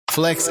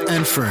Flex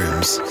and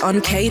Frooms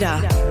on Cater.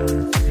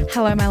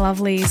 Hello, my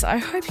lovelies. I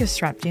hope you're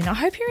strapped in. I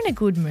hope you're in a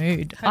good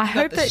mood. I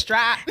hope that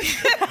strap.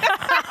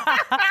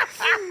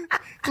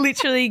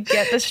 literally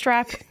get the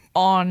strap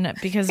on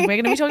because we're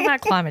going to be talking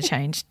about climate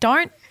change.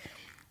 Don't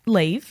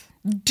leave.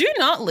 Do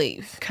not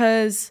leave.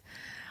 Because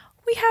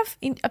we have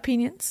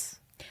opinions.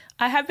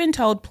 I have been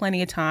told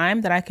plenty of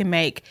time that I can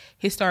make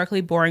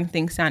historically boring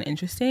things sound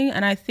interesting,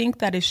 and I think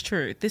that is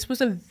true. This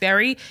was a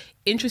very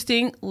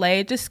interesting,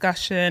 layered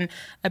discussion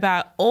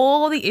about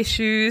all the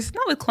issues,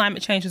 not with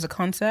climate change as a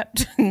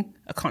concept,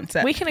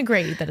 We can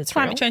agree that it's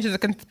climate real. change as a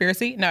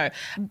conspiracy. No,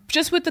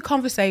 just with the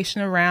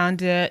conversation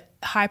around it,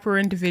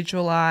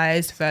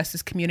 hyper-individualized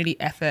versus community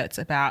efforts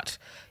about,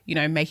 you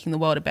know, making the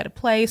world a better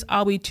place.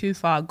 Are we too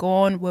far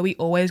gone? Were we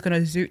always going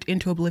to zoot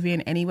into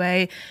oblivion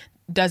anyway?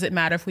 Does it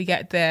matter if we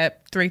get there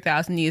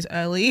 3,000 years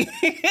early?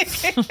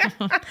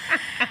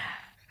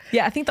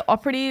 Yeah, I think the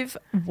operative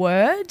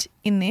word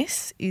in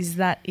this is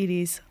that it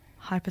is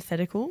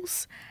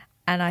hypotheticals.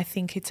 And I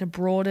think it's a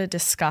broader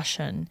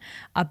discussion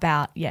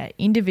about,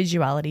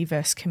 individuality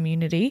versus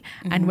community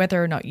and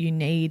whether or not you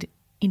need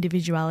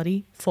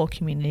individuality for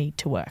community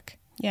to work.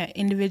 Yeah,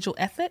 individual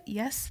effort,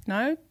 yes,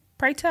 no,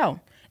 pray tell.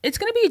 It's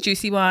going to be a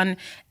juicy one.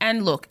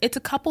 And look, it's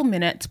a couple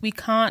minutes. We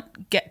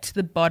can't get to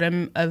the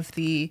bottom of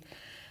the...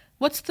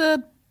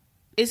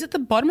 Is it the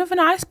bottom of an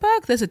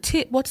iceberg? There's a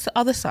tip. What's the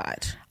other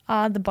side?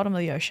 The bottom of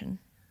the ocean.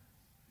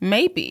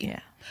 Maybe.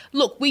 Yeah.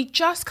 Look, we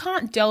just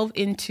can't delve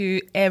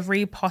into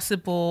every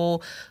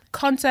possible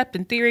concept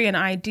and theory and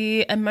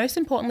idea. And most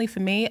importantly for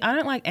me, I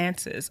don't like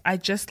answers. I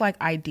just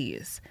like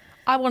ideas.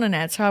 I want an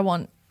answer. I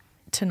want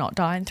to not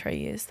die in 3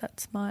 years.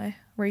 That's my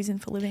reason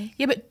for living.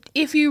 Yeah, but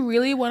if you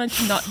really wanted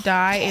to not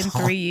die in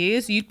 3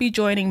 years, you'd be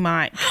joining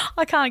mine.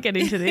 I can't get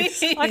into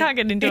this. I can't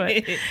get into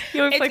it.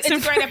 It's a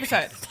great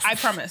episode. I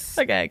promise.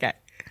 Okay.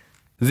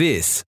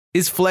 This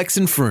is Flex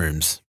and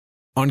Frooms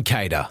on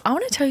Cater. I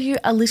want to tell you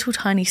a little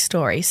tiny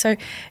story. So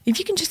if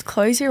you can just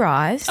close your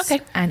eyes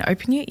and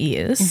open your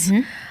ears.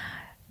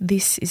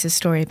 This is a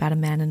story about a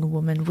man and a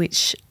woman,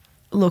 which,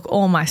 look,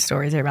 all my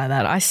stories are about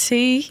that. I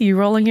see you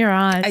rolling your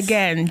eyes.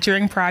 Again,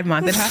 during Pride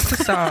Month, it has to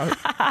stop.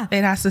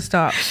 It has to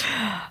stop.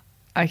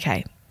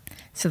 Okay.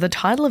 So the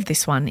title of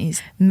this one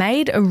is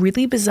Made a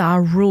Really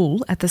Bizarre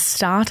Rule at the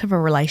Start of a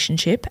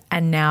Relationship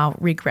and Now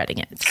Regretting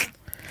It.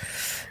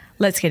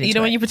 Let's get into it. You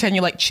know when you pretend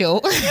you're like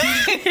chill?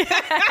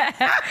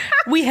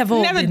 We have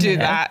all Never been do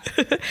there.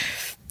 that.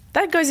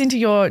 That goes into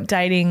your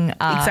dating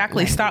Exactly.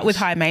 language. Start with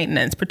high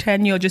maintenance.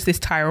 Pretend you're just this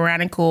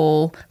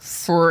tyrannical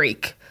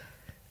freak.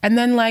 And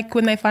then like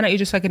when they find out you're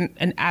just like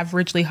an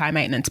averagely high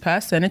maintenance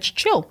person, it's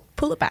chill.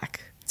 Pull it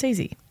back. It's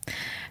easy.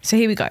 So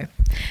here we go.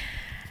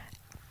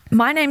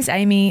 My name's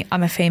Amy.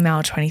 I'm a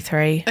female,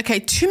 23.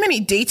 Okay, too many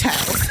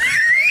details.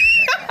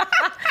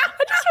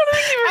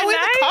 Are we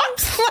the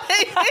cops?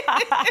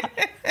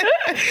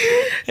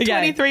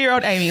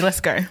 23-year-old Amy,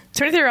 let's go.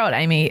 23-year-old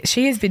Amy,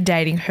 she has been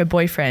dating her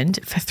boyfriend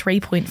for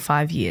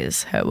 3.5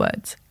 years, her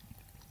words.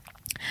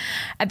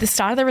 At the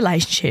start of the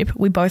relationship,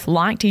 we both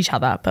liked each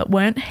other but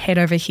weren't head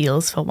over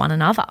heels for one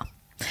another,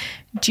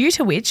 due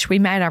to which we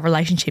made our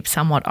relationship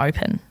somewhat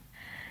open.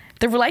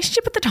 The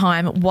relationship at the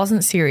time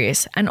wasn't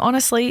serious, and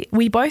honestly,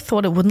 we both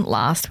thought it wouldn't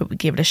last, but we'd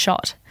give it a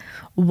shot.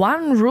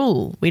 One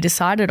rule we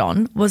decided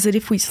on was that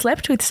if we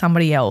slept with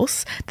somebody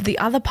else, that the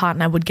other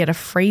partner would get a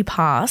free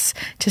pass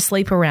to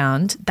sleep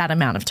around that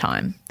amount of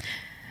time.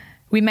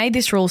 We made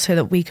this rule so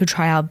that we could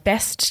try our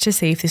best to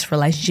see if this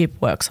relationship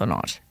works or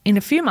not. In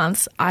a few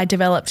months, I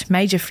developed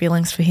major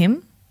feelings for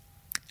him,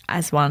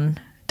 as one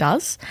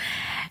does,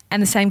 and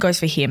the same goes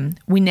for him.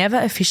 We never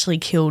officially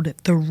killed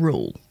the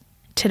rule.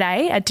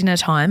 Today, at dinner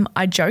time,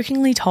 I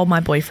jokingly told my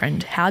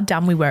boyfriend how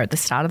dumb we were at the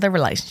start of the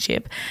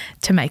relationship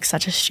to make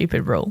such a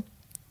stupid rule.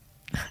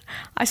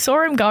 I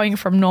saw him going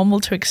from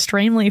normal to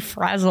extremely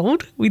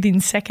frazzled within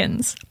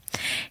seconds.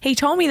 He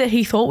told me that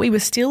he thought we were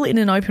still in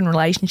an open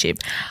relationship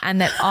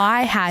and that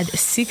I had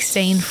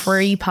 16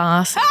 free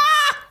passes.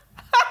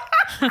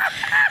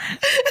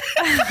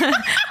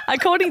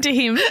 According to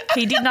him,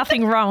 he did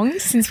nothing wrong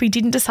since we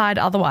didn't decide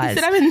otherwise.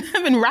 He said,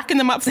 I've been racking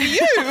them up for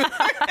you.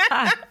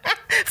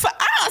 For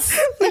us.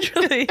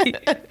 Literally.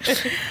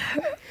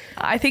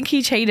 I think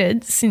he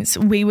cheated since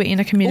we were in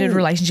a committed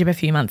relationship a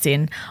few months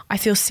in. I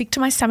feel sick to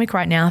my stomach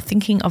right now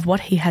thinking of what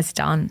he has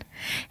done.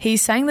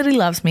 He's saying that he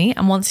loves me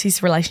and wants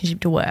his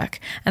relationship to work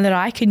and that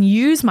I can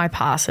use my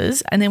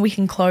passes and then we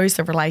can close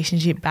the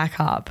relationship back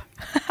up.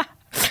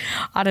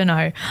 I don't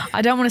know.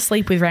 I don't want to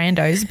sleep with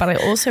randos, but I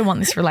also want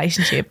this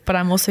relationship, but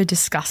I'm also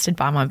disgusted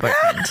by my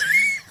boyfriend.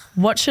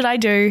 What should I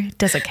do?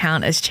 Does it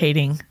count as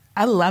cheating?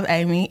 I love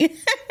Amy.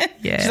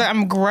 Yeah. She's like,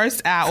 I'm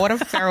grossed out. What a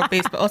feral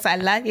beast, but also I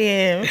love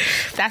him.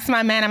 That's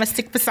my man. I'm going to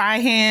stick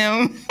beside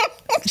him.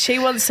 She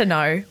wants to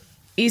know,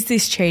 is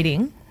this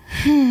cheating?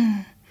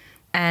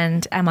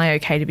 And am I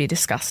okay to be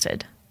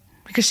disgusted?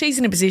 Because she's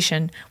in a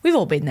position, we've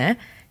all been there.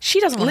 She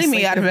doesn't want to Leave me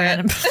sleep out of with it.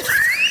 random-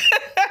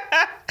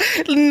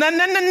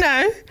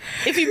 No.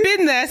 If you've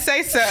been there,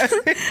 say so.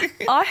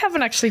 I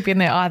haven't actually been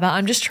there either.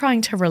 I'm just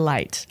trying to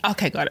relate.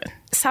 Okay, got it.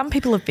 Some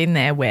people have been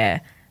there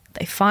where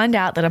They find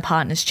out that a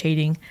partner's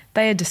cheating.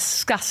 They are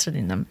disgusted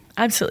in them,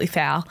 absolutely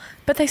foul,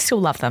 but they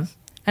still love them.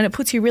 And it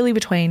puts you really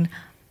between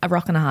a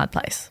rock and a hard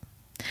place.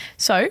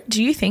 So,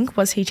 do you think,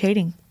 was he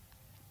cheating?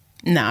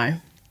 No.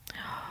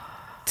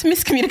 It's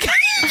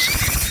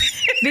miscommunication.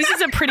 This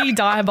is a pretty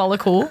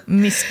diabolical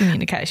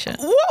miscommunication.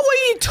 What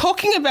were you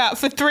talking about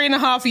for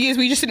 3.5 years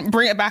where you just didn't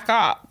bring it back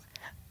up?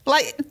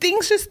 Like,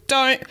 things just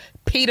don't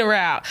peter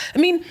out. I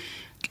mean,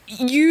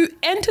 you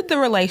entered the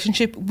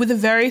relationship with a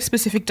very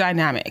specific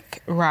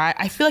dynamic, right?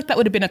 I feel like that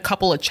would have been a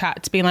couple of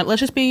chats being like, let's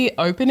just be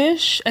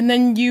openish. And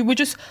then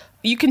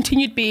you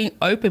continued being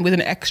open with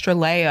an extra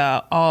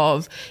layer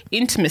of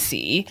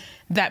intimacy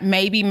that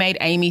maybe made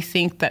Amy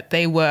think that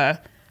they were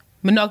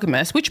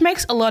monogamous, which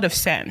makes a lot of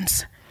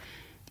sense.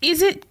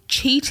 Is it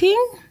cheating?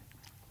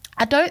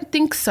 I don't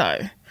think so.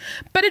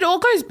 But it all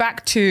goes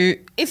back to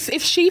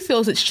if she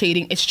feels it's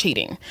cheating, it's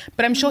cheating.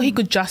 But I'm sure he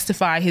could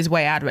justify his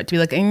way out of it to be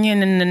like,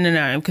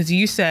 no, because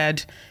you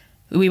said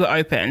we were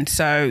open.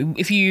 So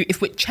if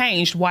it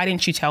changed, why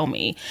didn't you tell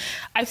me?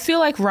 I feel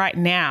like right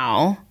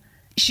now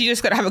she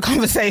just got to have a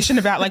conversation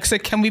about like, so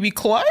can we be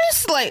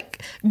close?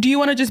 Like, do you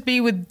want to just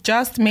be with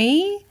just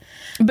me?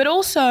 But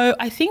also,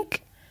 I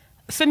think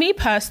for me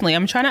personally,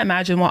 I'm trying to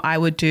imagine what I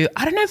would do.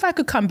 I don't know if I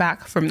could come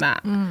back from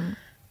that.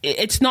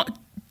 It's not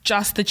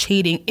just the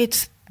cheating.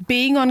 It's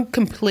being on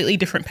completely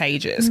different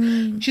pages.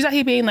 She's out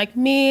here being like,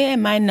 me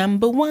and my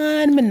number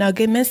one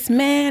monogamous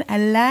man, I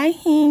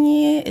like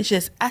you. It's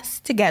just us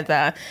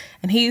together.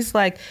 And he's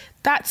like,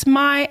 that's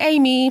my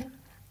Amy.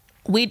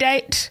 We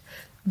date,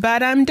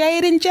 but I'm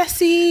dating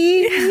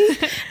Jessie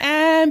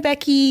and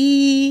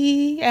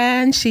Becky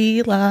and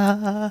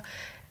Sheila.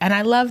 And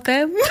I love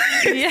them.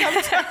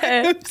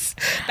 Sometimes.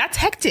 That's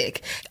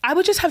hectic. I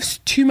would just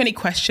have too many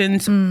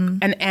questions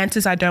and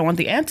answers I don't want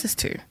the answers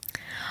to.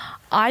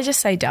 I just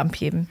say dump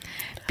him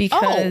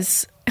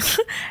because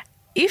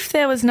if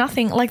there was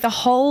nothing, like the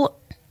whole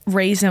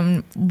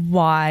reason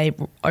why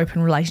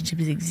open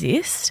relationships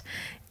exist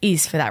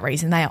is for that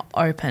reason. They are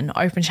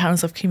open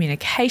channels of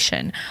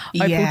communication,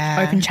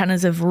 open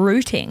channels of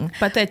rooting.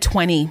 But they're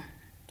 20.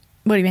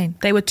 What do you mean?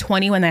 They were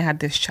 20 when they had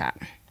this chat.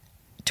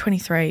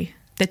 23.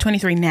 They're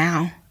 23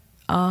 now.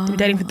 Oh. They've been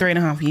dating for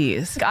 3.5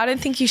 years. I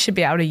don't think you should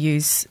be able to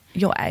use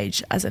your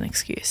age as an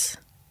excuse.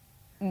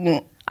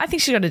 I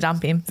think she's got to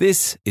dump him.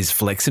 This is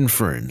Flex and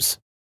Frooms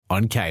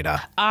on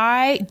Cater.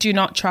 I do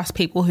not trust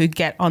people who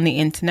get on the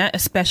internet,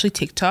 especially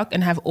TikTok,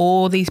 and have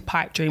all these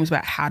pipe dreams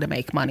about how to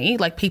make money.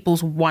 Like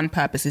people's one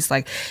purpose is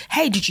like,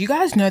 hey, did you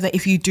guys know that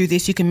if you do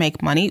this, you can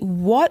make money?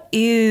 What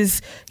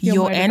is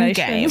your end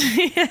game?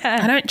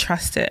 I don't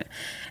trust it.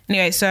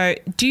 Anyway, so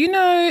did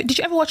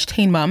you ever watch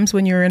Teen Mums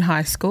when you were in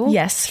high school?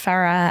 Yes,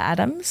 Farrah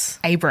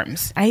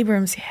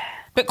Abrams, yeah.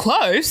 But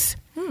close.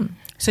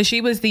 So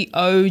she was the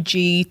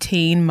OG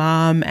teen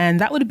mum,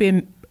 and that would have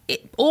been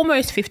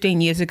almost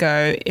 15 years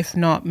ago, if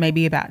not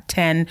maybe about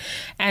 10.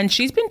 And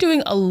she's been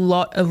doing a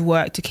lot of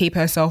work to keep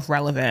herself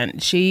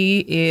relevant.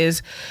 She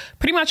is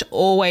pretty much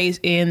always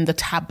in the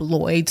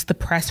tabloids, the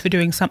press, for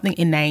doing something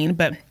inane,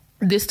 but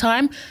this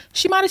time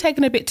she might have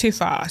taken it a bit too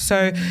far.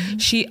 So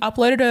she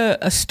uploaded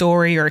a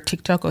story or a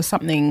TikTok or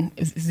something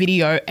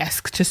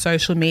video-esque to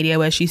social media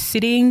where she's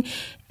standing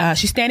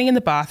in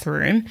the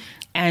bathroom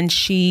and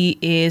she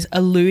is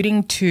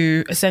alluding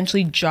to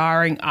essentially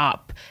jarring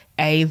up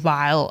a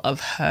vial of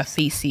her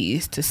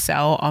feces to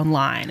sell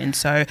online. And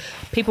so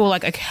people were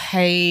like,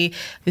 okay,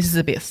 this is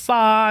a bit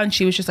far. And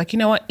she was just like, you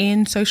know what,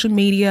 in social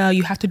media,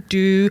 you have to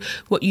do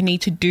what you need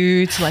to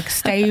do to like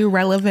stay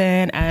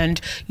relevant. And,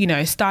 you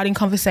know, starting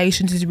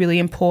conversations is really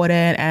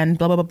important and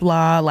blah, blah, blah,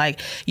 blah. Like,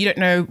 you don't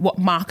know what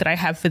market I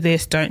have for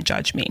this. Don't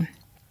judge me.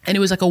 And it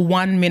was like a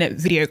 1-minute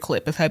video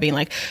clip of her being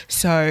like,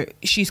 so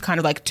she's kind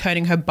of like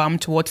turning her bum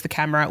towards the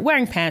camera,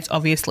 wearing pants,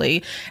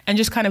 obviously, and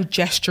just kind of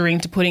gesturing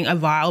to putting a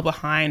vial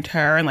behind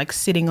her and like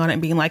sitting on it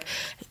and being like,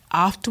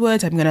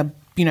 afterwards, I'm going to,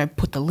 you know,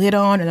 put the lid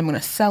on and I'm going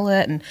to sell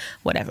it and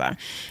whatever.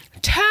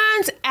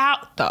 Turns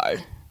out though,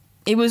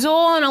 it was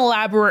all an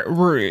elaborate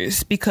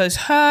ruse because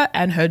her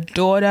and her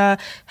daughter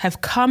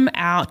have come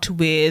out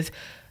with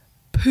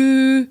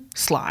poo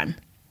slime.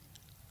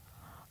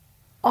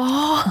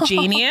 Oh,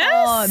 genius.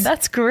 Oh,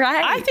 that's great.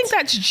 I think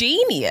that's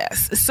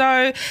genius.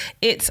 So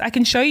I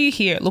can show you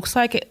here. It looks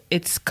like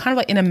it's kind of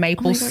like in a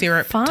maple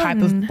syrup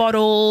type of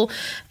bottle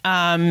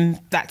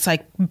that's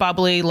like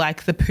bubbly,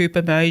 like the poop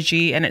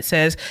emoji. And it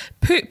says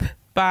poop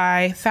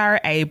by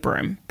Farrah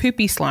Abrams,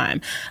 poopy slime.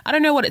 I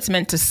don't know what it's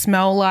meant to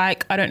smell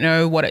like. I don't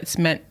know what it's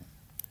meant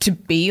to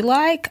be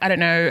like. I don't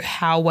know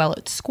how well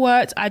it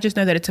squirts. I just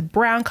know that it's a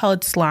brown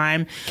colored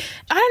slime.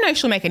 I don't know if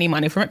she'll make any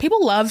money from it.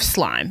 People love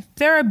slime.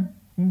 There are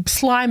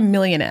slime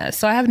millionaires,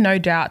 so I have no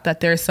doubt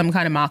that there is some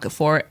kind of market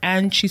for it,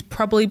 and she's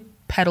probably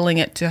peddling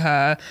it to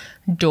her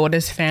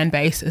daughter's fan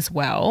base as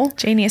well.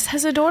 Genius.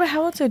 Has her daughter,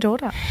 how old's her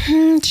daughter?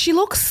 She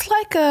looks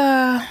like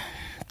a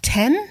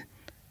 10.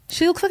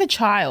 She looks like a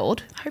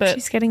child. I hope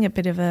she's getting a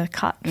bit of a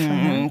cut from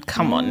her.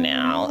 Come on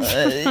now.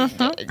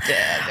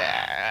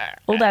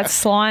 All that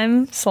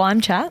slime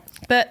chat.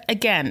 But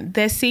again,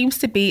 there seems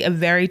to be a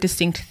very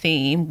distinct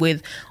theme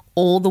with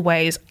all the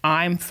ways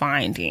I'm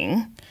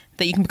finding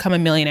that you can become a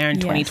millionaire in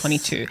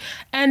 2022.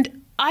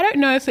 And I don't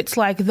know if it's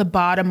like the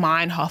Baader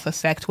Meinhof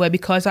effect, where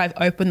because I've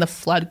opened the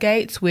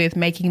floodgates with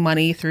making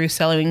money through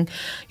selling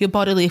your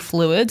bodily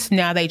fluids,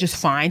 now they just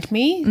find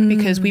me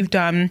because we've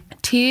done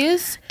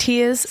tears,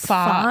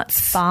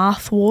 farts,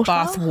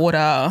 bath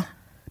water,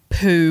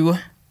 poo.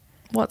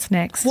 What's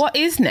next? What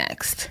is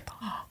next?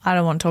 I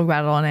don't want to talk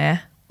about it on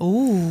air.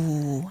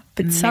 Ooh,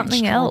 but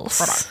something else.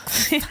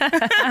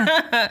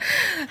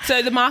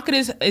 So the market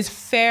is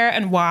fair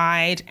and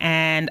wide,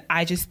 and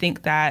I just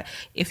think that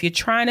if you're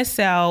trying to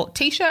sell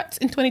t-shirts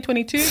in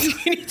 2022,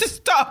 you need to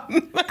stop.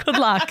 Good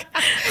luck.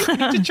 You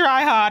need to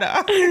try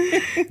harder.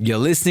 You're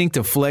listening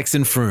to Flex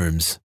and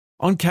Frooms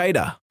on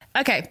Cater.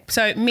 Okay,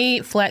 so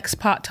me, Flex,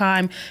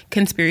 part-time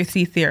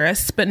conspiracy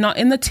theorist, but not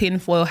in the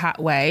tinfoil hat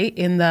way,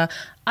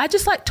 I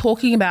just like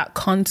talking about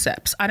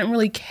concepts. I don't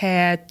really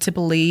care to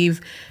believe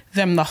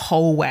them the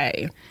whole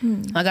way.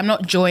 Like, I'm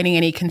not joining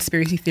any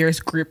conspiracy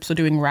theorist groups or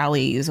doing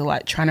rallies or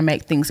like trying to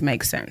make things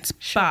make sense.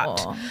 Sure.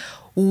 But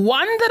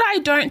one that I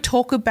don't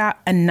talk about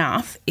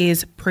enough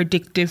is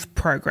predictive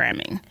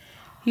programming.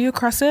 You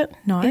across it?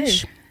 No.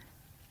 Ish?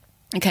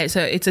 Okay,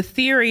 so it's a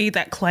theory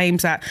that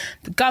claims that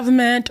the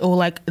government or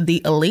like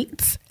the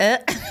elites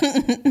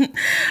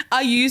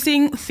are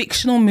using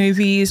fictional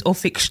movies or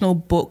fictional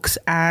books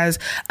as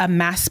a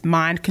mass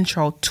mind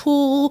control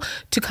tool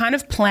to kind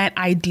of plant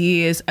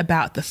ideas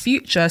about the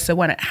future. So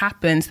when it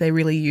happens, they're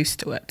really used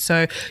to it.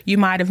 So you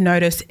might have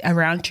noticed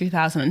around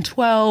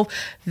 2012,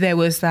 there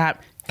was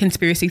that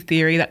conspiracy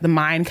theory that the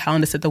Mayan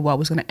calendar said the world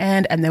was going to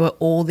end, and there were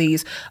all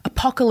these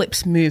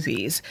apocalypse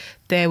movies.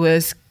 There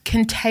was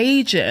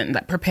Contagion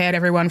that prepared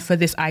everyone for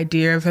this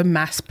idea of a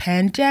mass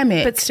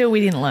pandemic. But still,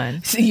 we didn't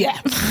learn. Yeah.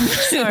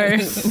 So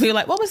we were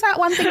like, what was that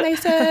one thing they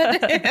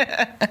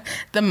said?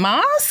 The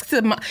mask?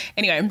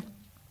 Anyway,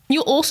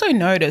 you'll also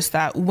notice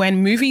that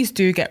when movies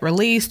do get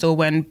released or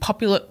when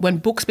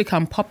books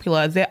become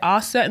popular, there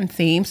are certain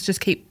themes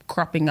just keep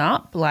cropping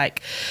up.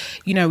 Like,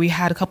 you know, we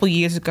had a couple of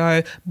years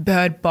ago,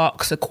 Bird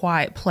Box, A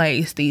Quiet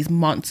Place, these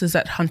monsters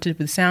that hunted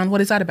with sound.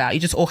 What is that about?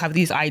 You just all have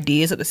these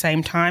ideas at the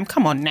same time.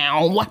 Come on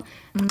now.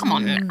 Come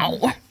on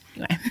now.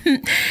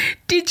 Anyway,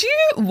 did you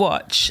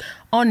watch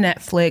on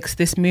Netflix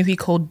this movie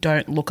called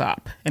Don't Look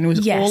Up? And it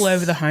was all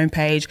over the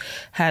homepage.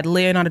 Had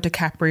Leonardo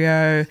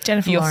DiCaprio,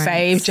 Jennifer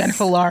Lawrence.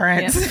 Jennifer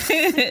Lawrence,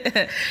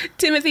 yep.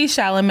 Timothy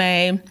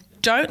Chalamet.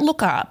 Don't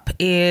Look Up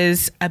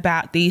is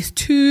about these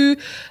two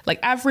like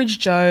average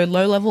Joe,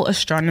 low-level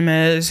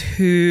astronomers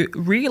who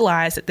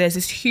realize that there's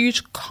this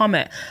huge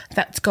comet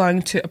that's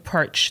going to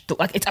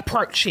it's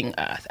approaching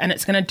Earth, and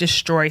it's going to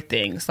destroy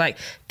things. Like,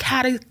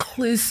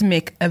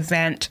 cataclysmic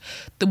event,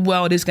 the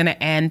world is going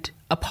to end,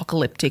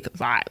 apocalyptic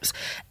vibes.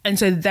 And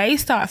so they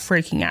start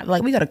freaking out.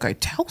 Like, we got to go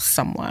tell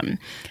someone.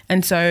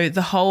 And so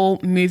the whole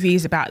movie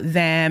is about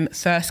them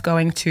first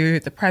going to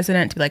the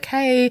president to be like,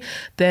 hey,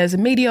 there's a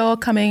meteor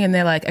coming. And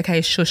they're like,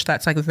 okay, shush,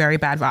 that's like very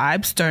bad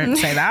vibes. Don't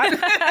say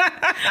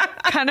that.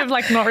 Kind of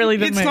like not really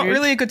the It's mood. not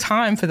really a good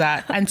time for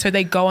that. And so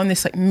they go on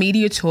this like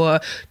media tour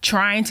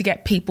trying to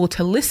get people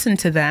to listen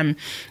to them.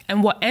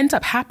 And what ends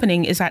up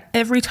happening is that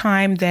every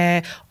time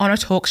they're on a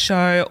talk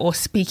show or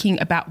speaking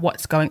about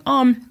what's going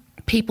on,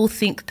 people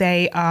think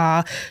they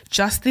are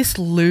just this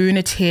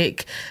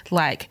lunatic,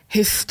 like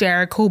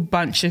hysterical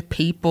bunch of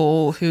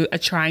people who are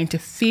trying to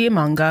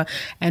fearmonger,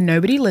 and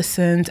nobody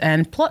listens,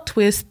 and plot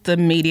twist, the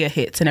media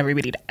hits and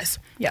everybody dies.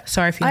 Yeah.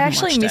 Sorry if you I haven't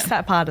actually watched missed it.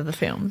 that part of the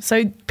film.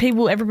 So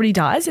everybody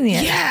dies in the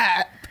end.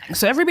 Yeah.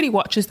 So everybody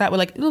watches that. We're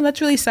like, oh, that's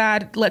really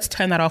sad. Let's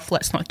turn that off.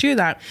 Let's not do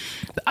that.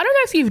 But I don't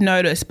know if you've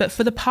noticed, but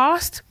for the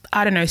past,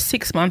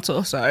 6 months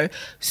or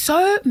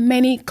so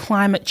many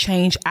climate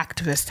change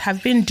activists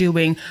have been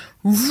doing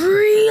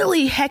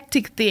really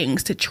hectic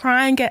things to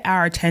try and get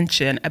our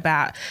attention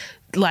about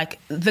like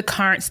the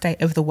current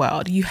state of the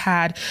world. You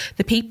had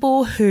the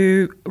people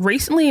who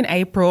recently in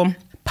April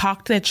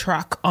parked their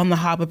truck on the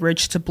Harbour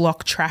Bridge to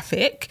block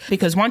traffic,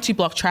 because once you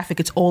block traffic,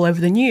 it's all over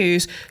the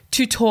news,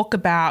 to talk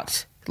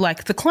about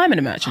like the climate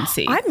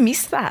emergency. I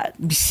missed that.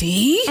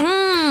 See?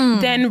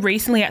 Then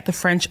recently at the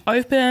French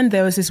Open,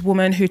 there was this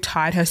woman who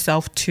tied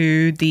herself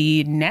to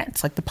the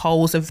nets, like the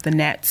poles of the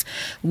nets,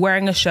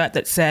 wearing a shirt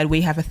that said,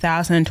 we have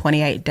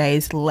 1,028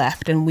 days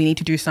left and we need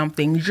to do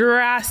something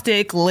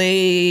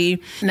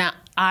drastically. Now,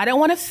 I don't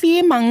want to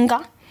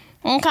fearmonger,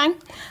 okay?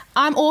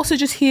 I'm also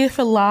just here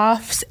for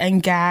laughs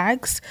and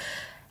gags.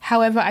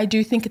 However, I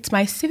do think it's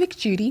my civic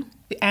duty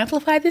to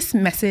amplify this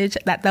message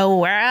that the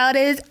world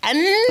is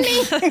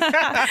ending.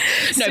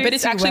 No, but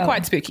it's actually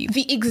quite spooky.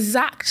 The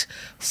exact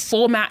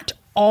format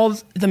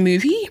of the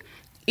movie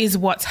is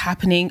what's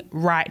happening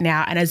right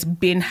now and has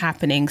been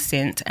happening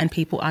since, and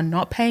people are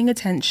not paying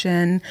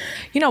attention.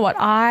 You know what?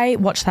 I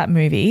watched that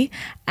movie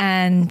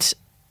and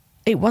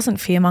it wasn't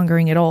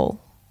fear-mongering at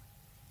all,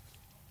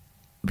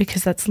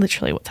 because that's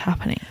literally what's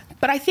happening.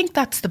 But I think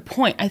that's the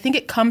point. I think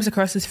it comes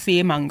across as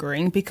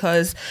fear-mongering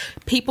because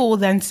people will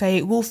then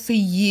say, well, for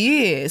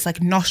years,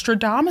 like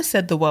Nostradamus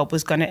said the world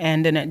was going to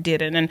end and it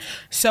didn't. And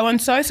so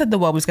said the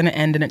world was going to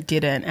end and it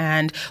didn't.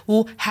 And,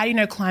 well, how do you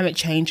know climate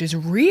change is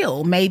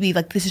real? Maybe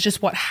like this is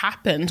just what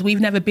happens.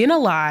 We've never been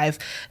alive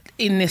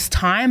in this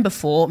time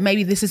before.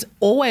 Maybe this is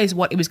always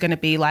what it was going to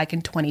be like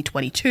in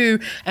 2022.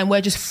 And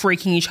we're just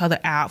freaking each other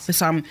out for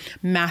some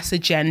mass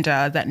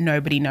agenda that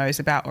nobody knows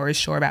about or is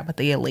sure about, but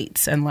the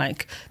elites and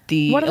like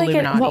the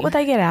Illuminati. What would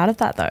they get out of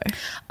that though?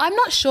 I'm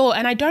not sure.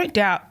 And I don't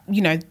doubt,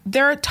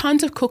 there are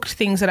tons of cooked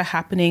things that are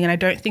happening. And I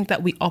don't think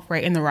that we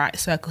operate in the right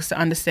circles to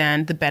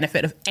understand the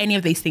benefit of any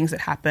of these things that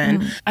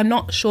happen. I'm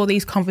not sure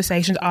these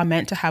conversations are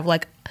meant to have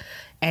like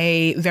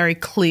a very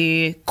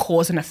clear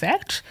cause and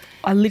effect.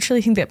 I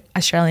literally think that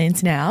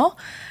Australians now,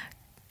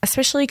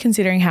 especially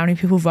considering how many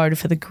people voted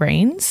for the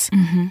Greens,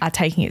 are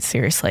taking it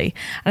seriously.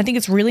 And I think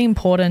it's really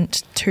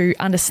important to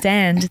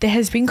understand there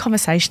has been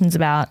conversations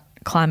about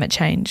climate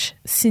change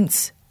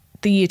since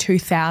the year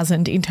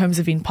 2000 in terms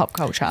of in pop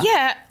culture.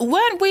 Yeah,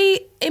 weren't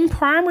we in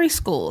primary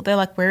school? They're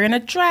like, we're in a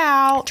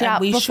drought and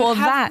we should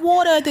have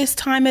water this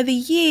time of the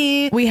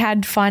year. We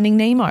had Finding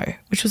Nemo,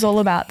 which was all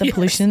about the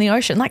pollution in the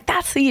ocean. Like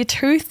that's the year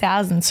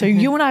 2000. So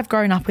you and I have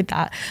grown up with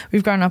that.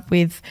 We've grown up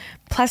with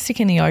plastic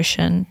in the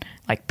ocean,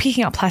 like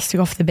picking up plastic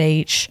off the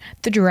beach,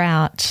 the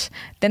drought,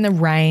 then the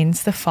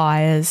rains, the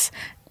fires.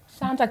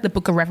 Sounds like the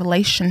Book of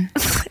Revelation.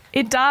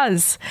 It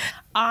does.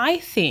 I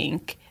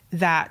think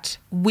that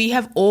we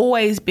have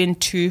always been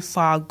too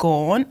far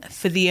gone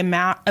for the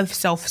amount of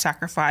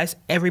self-sacrifice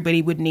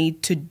everybody would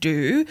need to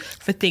do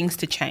for things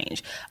to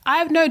change. I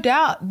have no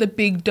doubt the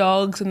big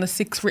dogs and the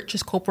 6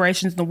 richest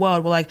corporations in the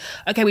world were like,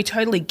 okay, we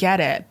totally get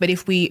it, but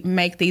if we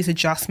make these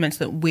adjustments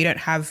that we don't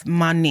have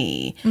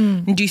money,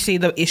 do you see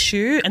the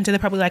issue? And so they're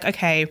probably like,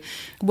 okay,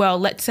 well,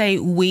 let's say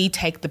we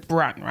take the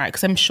brunt, right?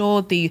 Because I'm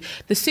sure the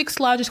 6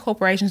 largest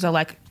corporations are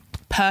like,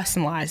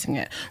 personalizing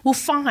it. Well,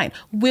 fine,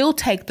 we'll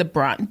take the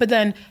brunt. But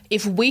then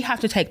if we have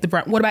to take the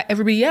brunt, what about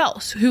everybody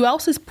else? Who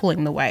else is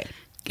pulling the weight?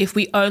 If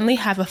we only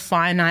have a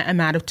finite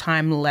amount of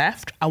time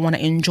left, I want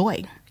to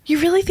enjoy. You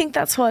really think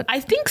that's what? I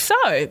think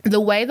so. The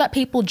way that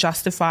people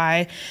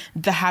justify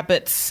the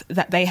habits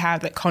that they have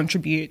that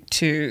contribute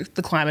to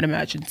the climate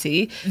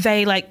emergency,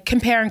 they like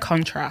compare and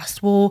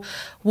contrast. Well,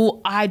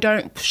 I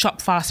don't shop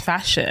fast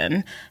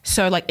fashion,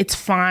 so like it's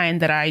fine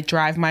that I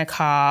drive my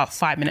car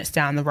 5 minutes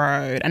down the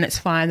road, and it's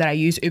fine that I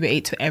use Uber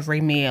Eats for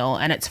every meal,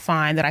 and it's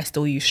fine that I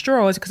still use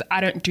straws because I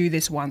don't do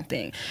this one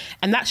thing.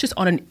 And that's just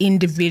on an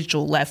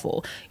individual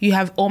level. You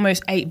have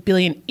almost 8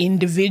 billion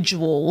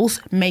individuals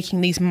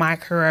making these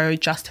micro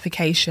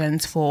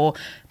justifications for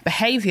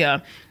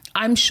behavior.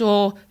 I'm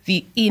sure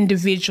the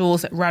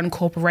individuals that run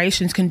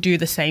corporations can do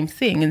the same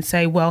thing and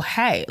say, well,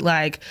 hey,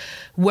 like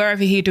we're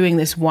over here doing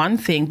this one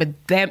thing,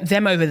 but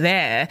them over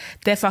there,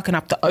 they're fucking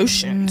up the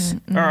oceans,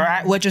 all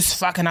right? We're just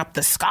fucking up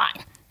the sky.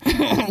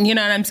 You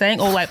know what I'm saying?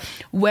 Or like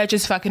we're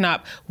just fucking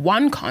up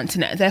one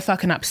continent, they're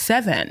fucking up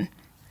 7.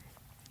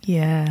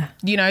 Yeah.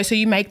 So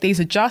you make these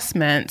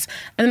adjustments.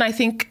 And then I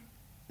think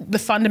the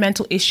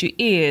fundamental issue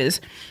is,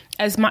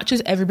 as much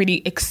as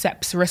everybody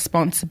accepts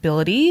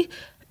responsibility,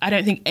 I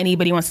don't think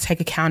anybody wants to take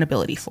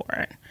accountability for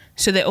it.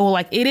 So they're all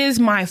like, it is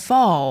my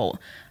fault.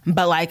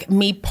 But like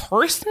me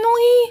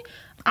personally,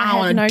 I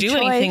don't want to do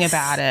anything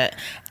about it.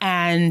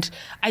 And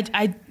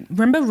I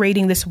remember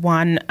reading this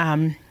one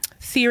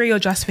theory or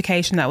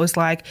justification that was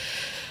like,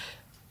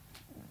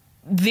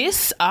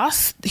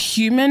 us, the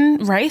human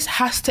race,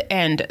 has to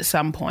end at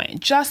some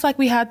point. Just like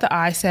we had the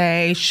Ice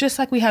Age, just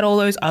like we had all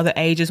those other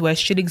ages where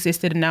shit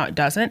existed and now it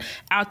doesn't.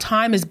 Our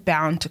time is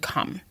bound to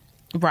come,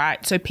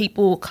 right? So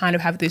people kind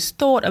of have this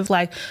thought of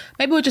like,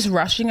 maybe we're just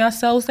rushing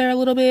ourselves there a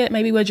little bit.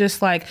 Maybe we're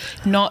just like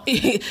not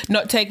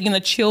taking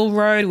the chill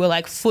road. We're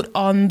like foot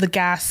on the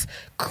gas,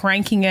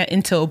 cranking it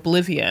into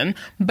oblivion,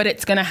 but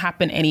it's going to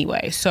happen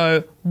anyway.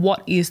 So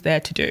what is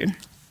there to do?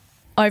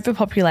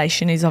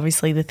 Overpopulation is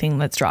obviously the thing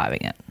that's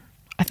driving it.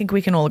 I think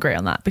we can all agree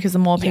on that, because the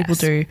more people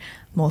do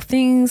more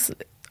things,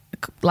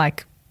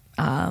 like,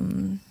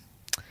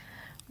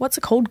 what's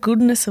it called?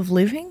 Goodness of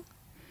living?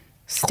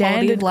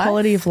 Standard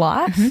quality of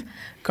life.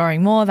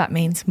 Growing more, that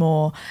means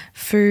more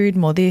food,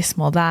 more this,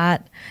 more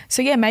that.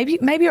 So yeah, maybe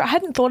I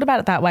hadn't thought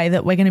about it that way,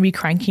 that we're going to be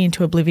cranking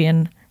into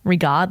oblivion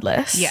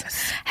regardless.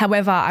 Yes.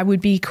 However, I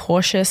would be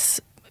cautious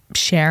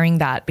sharing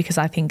that, because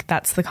I think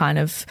that's the kind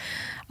of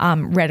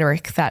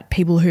rhetoric that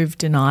people who've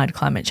denied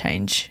climate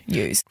change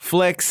use.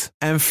 Flex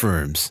and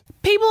Frooms.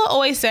 People are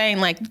always saying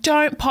like,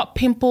 don't pop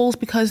pimples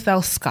because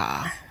they'll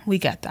scar. We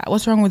get that.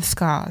 What's wrong with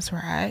scars,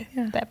 right?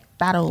 Yeah. They're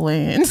battle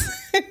wounds.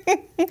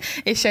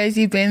 It shows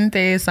you've been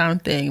through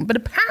something. But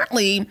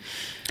apparently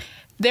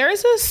there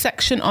is a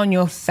section on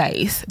your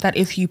face that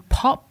if you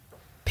pop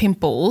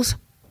pimples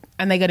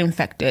and they get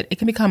infected, it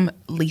can become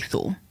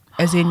lethal.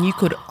 As in you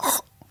could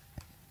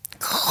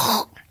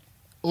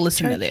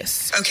Listen to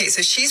this. Okay,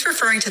 so she's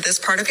referring to this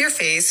part of your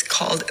face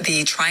called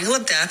the triangle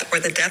of death or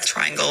the death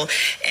triangle.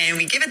 And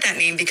we give it that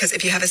name because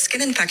if you have a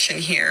skin infection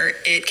here,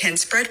 it can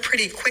spread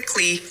pretty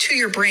quickly to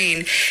your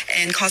brain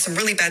and cause some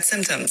really bad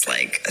symptoms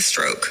like a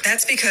stroke.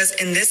 That's because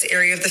in this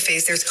area of the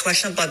face, there's a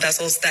collection of blood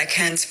vessels that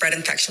can spread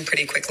infection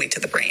pretty quickly to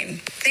the brain.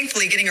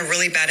 Thankfully, getting a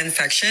really bad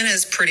infection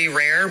is pretty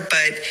rare,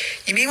 but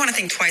you may want to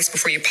think twice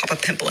before you pop a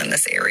pimple in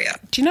this area.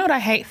 Do you know what I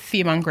hate?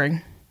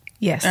 Fear-mongering.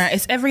 Yes.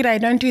 It's every day.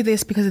 Don't do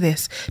this because of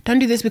this. Don't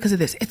do this because of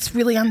this. It's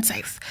really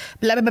unsafe.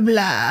 Blah, blah, blah,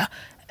 blah.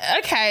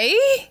 Okay.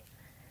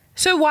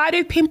 So why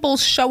do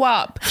pimples show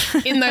up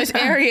in those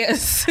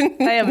areas?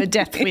 They have a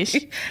death wish.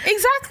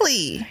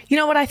 Exactly. You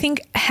know what I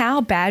think? How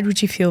bad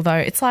would you feel though?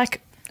 It's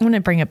like, I'm going to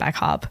bring it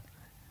back up.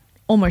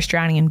 Almost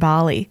drowning in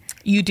Bali.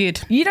 You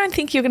did. You don't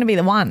think you're going to be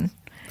the one.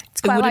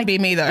 It wouldn't be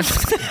me though.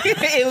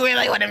 It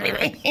really wouldn't be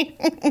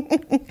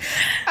me.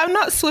 I'm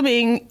not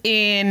swimming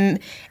in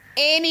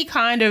any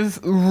kind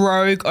of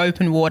rogue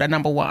open water,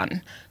 number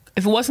one.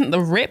 If it wasn't the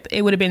Rip,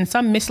 it would have been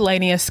some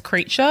miscellaneous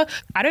creature.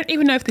 I don't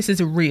even know if this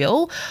is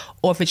real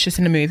or if it's just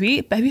in a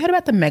movie. But have you heard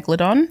about the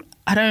Megalodon?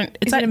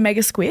 Is it a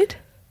mega squid?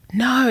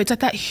 No, it's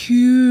like that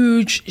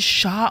huge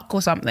shark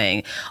or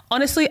something.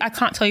 Honestly, I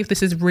can't tell you if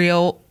this is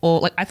real or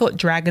like I thought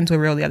dragons were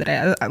real the other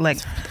day.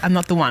 I'm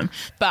not the one.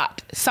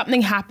 But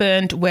something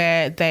happened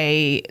where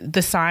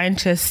the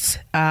scientists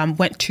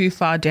went too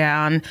far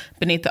down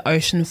beneath the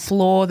ocean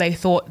floor. They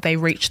thought they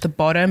reached the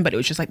bottom, but it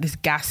was just like this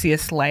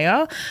gaseous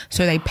layer.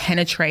 So they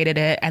penetrated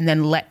it and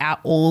then let out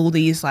all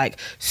these like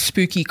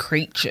spooky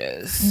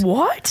creatures.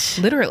 What?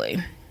 Literally.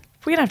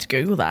 We're going to have to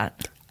Google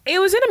that. It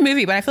was in a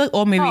movie, but I feel like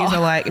all movies are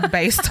like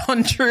based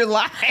on true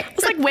life.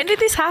 It's like, when did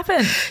this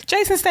happen?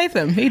 Jason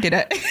Statham, he did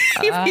it.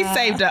 He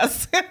saved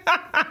us.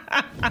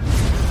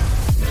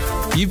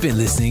 You've been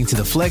listening to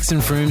the Flex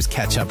and Frooms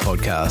Catch-Up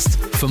Podcast.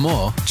 For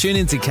more, tune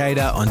in to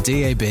Cater on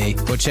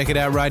DAB or check it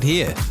out right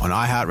here on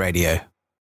iHeartRadio.